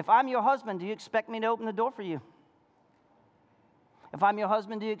 If I'm your husband, do you expect me to open the door for you? If I'm your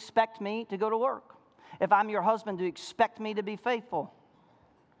husband, do you expect me to go to work? If I'm your husband, do you expect me to be faithful?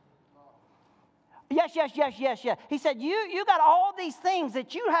 Yes. He said, you got all these things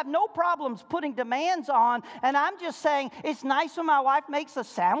that you have no problems putting demands on, and I'm just saying, it's nice when my wife makes a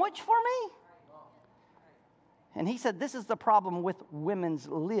sandwich for me. And he said, this is the problem with women's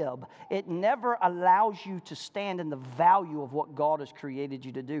lib. It never allows you to stand in the value of what God has created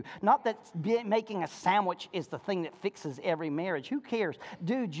you to do. Not that making a sandwich is the thing that fixes every marriage. Who cares?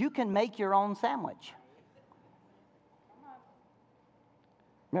 Dude, you can make your own sandwich.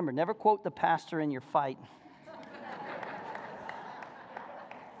 Remember, never quote the pastor in your fight.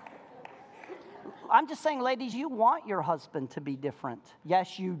 I'm just saying, ladies, you want your husband to be different.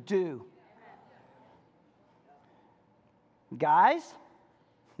 Yes, you do. Guys,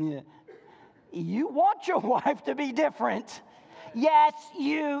 you want your wife to be different. Yes,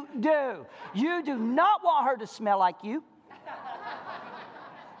 you do. You do not want her to smell like you.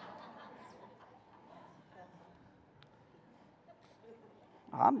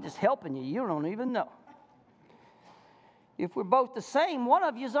 I'm just helping you. You don't even know. If we're both the same, one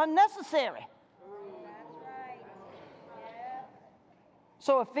of you is unnecessary.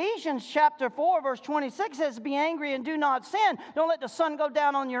 So Ephesians chapter 4, verse 26 says, be angry and do not sin. Don't let the sun go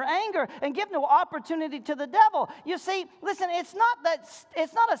down on your anger and give no opportunity to the devil. You see, listen, it's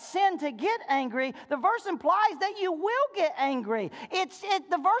not a sin to get angry. The verse implies that you will get angry.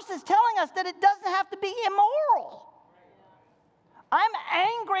 The verse is telling us that it doesn't have to be immoral. I'm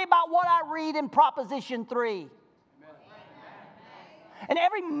angry about what I read in Proposition 3. And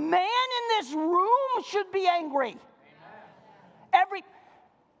every man in this room should be angry.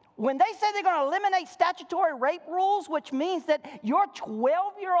 When they say they're going to eliminate statutory rape rules, which means that your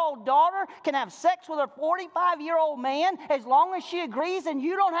 12-year-old daughter can have sex with a 45-year-old man as long as she agrees and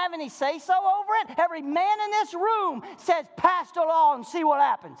you don't have any say-so over it, every man in this room says, pass the law and see what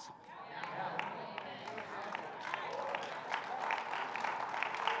happens.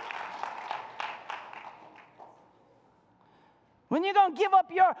 When you're going to give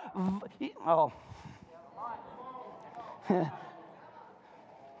up your...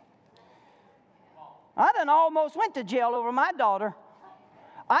 I done almost went to jail over my daughter.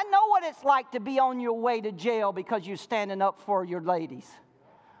 I know what it's like to be on your way to jail because you're standing up for your ladies.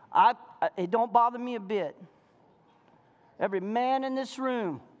 It don't bother me a bit. Every man in this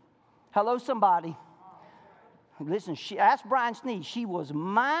room, hello somebody. Listen, ask Brian Sneed, she was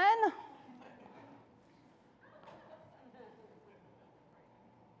mine.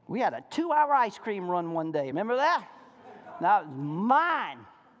 We had a 2-hour ice cream run one day. Remember that? That was mine.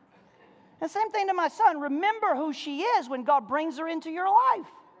 And same thing to my son. Remember who she is when God brings her into your life.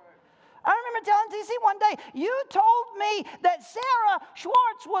 I remember telling TC one day, you told me that Sarah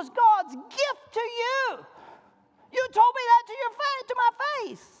Schwartz was God's gift to you. You told me that to my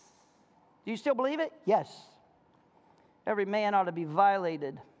face. Do you still believe it? Yes. Every man ought to be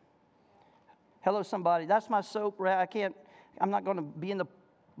violated. Hello, somebody. That's my soap. I'm not going to be in the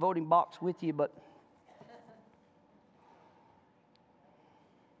voting box with you, but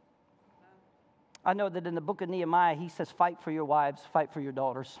I know that in the book of Nehemiah, he says, fight for your wives, fight for your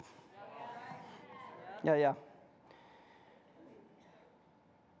daughters. Yeah.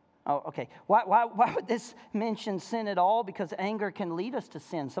 Oh, okay. Why would this mention sin at all? Because anger can lead us to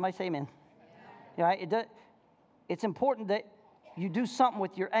sin. Somebody say amen. Yeah, it's important that you do something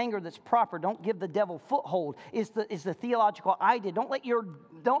with your anger that's proper. Don't give the devil foothold. Is the theological idea. Don't let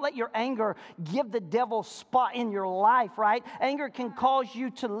your anger give the devil spot in your life, right? Anger can cause you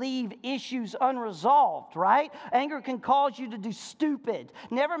to leave issues unresolved, right? Anger can cause you to do stupid.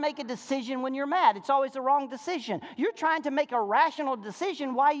 Never make a decision when you're mad. It's always the wrong decision. You're trying to make a rational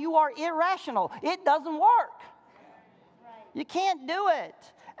decision while you are irrational. It doesn't work. You can't do it.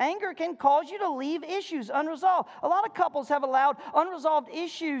 Anger can cause you to leave issues unresolved. A lot of couples have allowed unresolved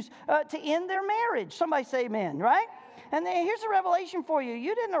issues to end their marriage. Somebody say amen, right? And then here's a revelation for you.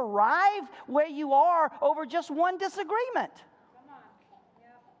 You didn't arrive where you are over just one disagreement.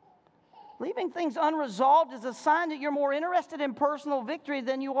 Leaving things unresolved is a sign that you're more interested in personal victory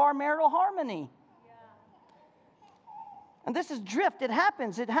than you are marital harmony. And this is drift. It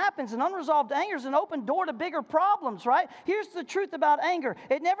happens. And unresolved anger is an open door to bigger problems, right? Here's the truth about anger.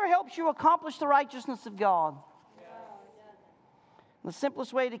 It never helps you accomplish the righteousness of God. The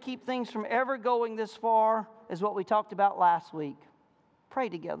simplest way to keep things from ever going this far is what we talked about last week. Pray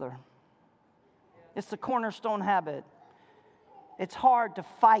together. It's the cornerstone habit. It's hard to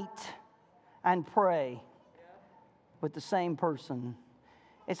fight and pray with the same person.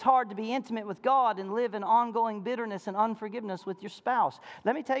 It's hard to be intimate with God and live in ongoing bitterness and unforgiveness with your spouse.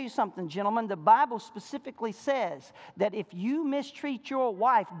 Let me tell you something, gentlemen. The Bible specifically says that if you mistreat your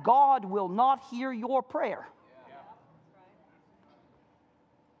wife, God will not hear your prayer.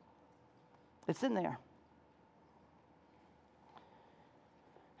 It's in there.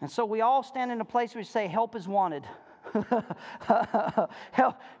 And so we all stand in a place where we say, help is wanted.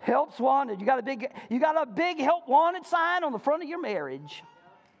 Help's wanted. You got a big help wanted sign on the front of your marriage.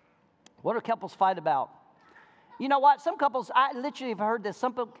 What do couples fight about? You know what? Some couples, I literally have heard this.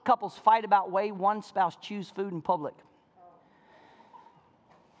 Some couples fight about way one spouse chews food in public.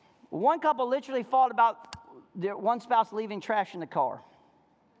 One couple literally fought about one spouse leaving trash in the car.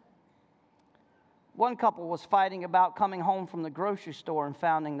 One couple was fighting about coming home from the grocery store and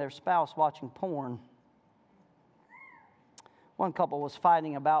finding their spouse watching porn. One couple was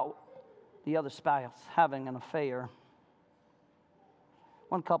fighting about the other spouse having an affair.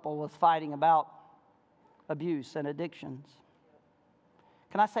 One couple was fighting about abuse and addictions.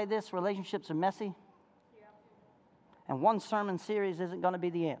 Can I say this? Relationships are messy. Yeah. And one sermon series isn't going to be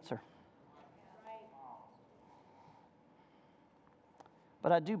the answer. Right.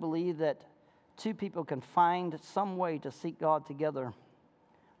 But I do believe that two people can find some way to seek God together,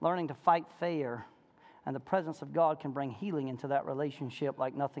 learning to fight fair, and the presence of God can bring healing into that relationship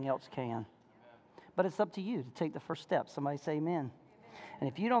like nothing else can. Amen. But it's up to you to take the first step. Somebody say amen. And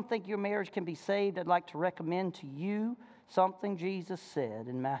if you don't think your marriage can be saved, I'd like to recommend to you something Jesus said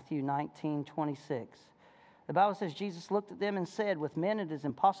in Matthew 19:26. The Bible says Jesus looked at them and said, with men it is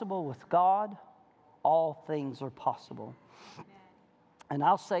impossible, with God all things are possible. And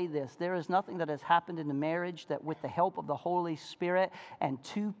I'll say this, there is nothing that has happened in the marriage that with the help of the Holy Spirit and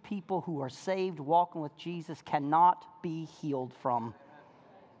two people who are saved walking with Jesus cannot be healed from.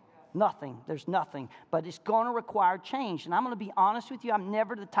 Nothing. There's nothing. But it's going to require change. And I'm going to be honest with you, I'm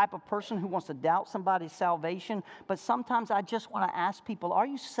never the type of person who wants to doubt somebody's salvation. But sometimes I just want to ask people, are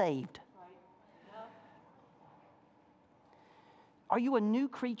you saved? Are you a new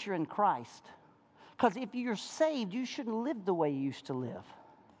creature in Christ? Because if you're saved, you shouldn't live the way you used to live.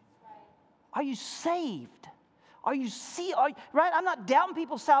 Are you saved? Right? I'm not doubting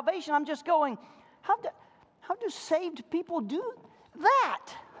people's salvation. I'm just going, how do saved people do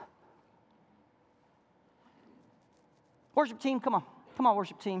that? Worship team, come on. Come on,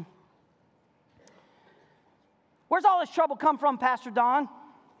 worship team. Where's all this trouble come from, Pastor Don?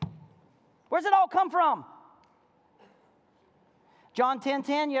 Where's it all come from? John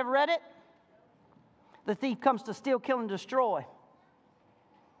 10:10, you ever read it? The thief comes to steal, kill, and destroy.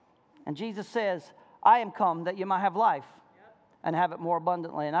 And Jesus says, I am come that you might have life and have it more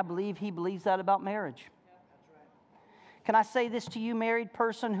abundantly. And I believe he believes that about marriage. Can I say this to you, married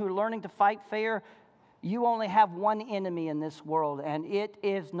person who are learning to fight fair? You only have one enemy in this world, and it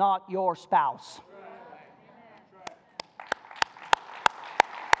is not your spouse.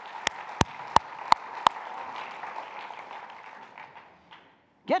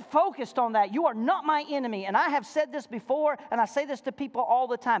 Get focused on that. You are not my enemy. And I have said this before, and I say this to people all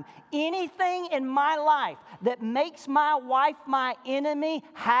the time. Anything in my life that makes my wife my enemy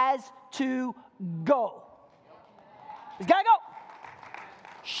has to go. It's got to go.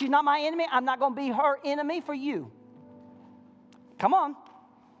 She's not my enemy. I'm not going to be her enemy for you. Come on.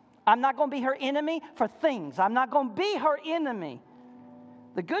 I'm not going to be her enemy for things. I'm not going to be her enemy.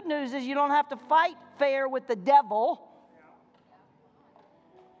 The good news is you don't have to fight fair with the devil.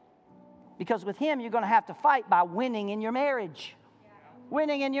 Because with him, you're going to have to fight by winning in your marriage.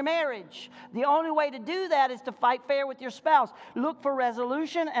 winning in your marriage. The only way to do that is to fight fair with your spouse. Look for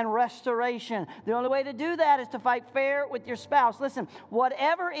resolution and restoration. The only way to do that is to fight fair with your spouse. Listen,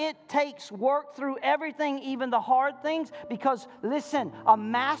 whatever it takes, work through everything, even the hard things, because listen, a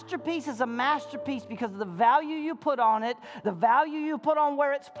masterpiece is a masterpiece because of the value you put on it, the value you put on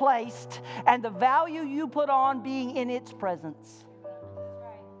where it's placed, and the value you put on being in its presence.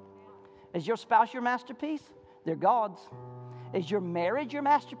 Is your spouse your masterpiece? They're God's. Is your marriage your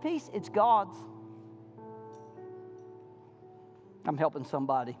masterpiece? It's God's. I'm helping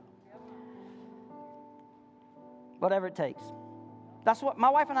somebody. Whatever it takes. That's what my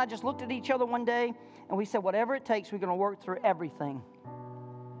wife and I just looked at each other one day and we said, whatever it takes, we're going to work through everything,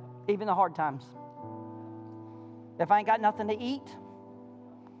 even the hard times. If I ain't got nothing to eat,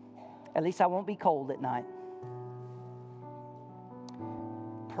 at least I won't be cold at night.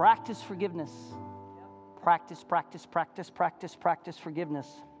 Practice forgiveness. Practice forgiveness.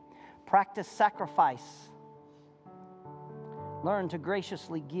 Practice sacrifice. Learn to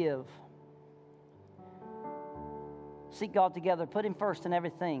graciously give. Seek God together. Put Him first in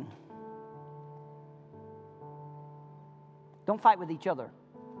everything. Don't fight with each other.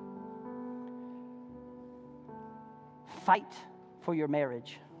 Fight for your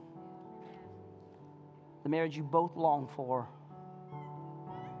marriage. The marriage you both long for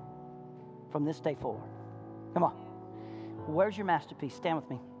from this day forward. Come on. Where's your masterpiece? Stand with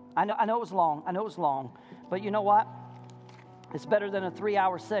me. I know it was long. But you know what? It's better than a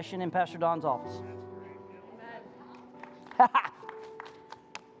 3-hour session in Pastor Don's office.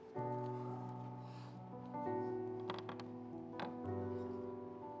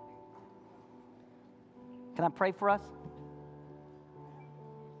 Can I pray for us?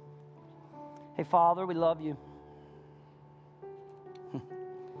 Hey, Father, we love you.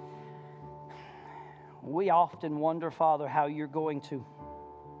 We often wonder, Father, how you're going to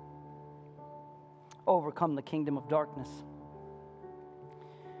overcome the kingdom of darkness.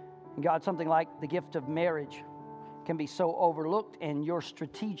 And God, something like the gift of marriage can be so overlooked in your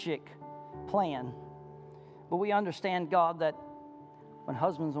strategic plan. But we understand, God, that when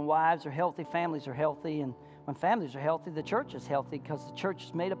husbands and wives are healthy, families are healthy. And when families are healthy, the church is healthy because the church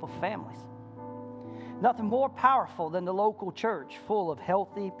is made up of families. Nothing more powerful than the local church full of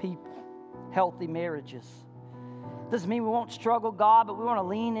healthy people. Healthy marriages. Doesn't mean we won't struggle, God, but we want to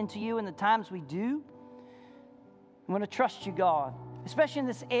lean into you in the times we do. We want to trust you, God, especially in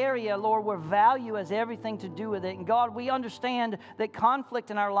this area, Lord, where value has everything to do with it. And God, we understand that conflict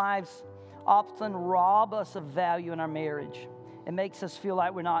in our lives often rob us of value in our marriage. It makes us feel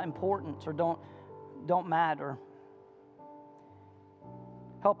like we're not important or don't matter.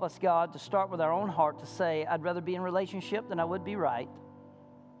 Help us, God, to start with our own heart to say, I'd rather be in relationship than I would be right.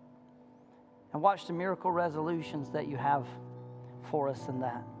 And watch the miracle resolutions that you have for us in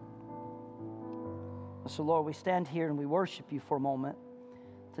that. So, Lord, we stand here and we worship you for a moment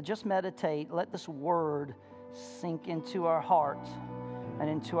to just meditate. Let this word sink into our heart and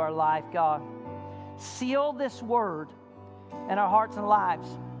into our life, God. Seal this word in our hearts and lives.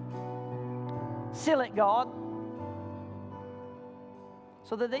 Seal it, God,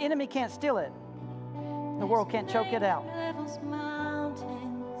 so that the enemy can't steal it. The world can't choke it out.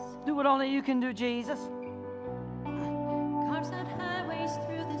 Do what only you can do, Jesus. Carves out highways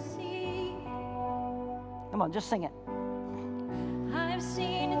through the sea. Come on, just sing it. I've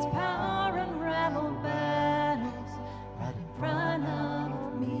seen its power unravel battles right in front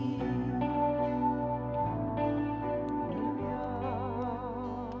of me.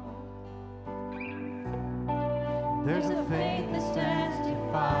 There's a faith that stands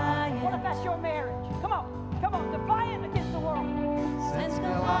defiant. What if that's your marriage? Come on, defiant against the world. Sends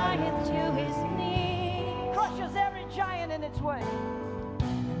Goliath to his knees. Crushes every giant in its way.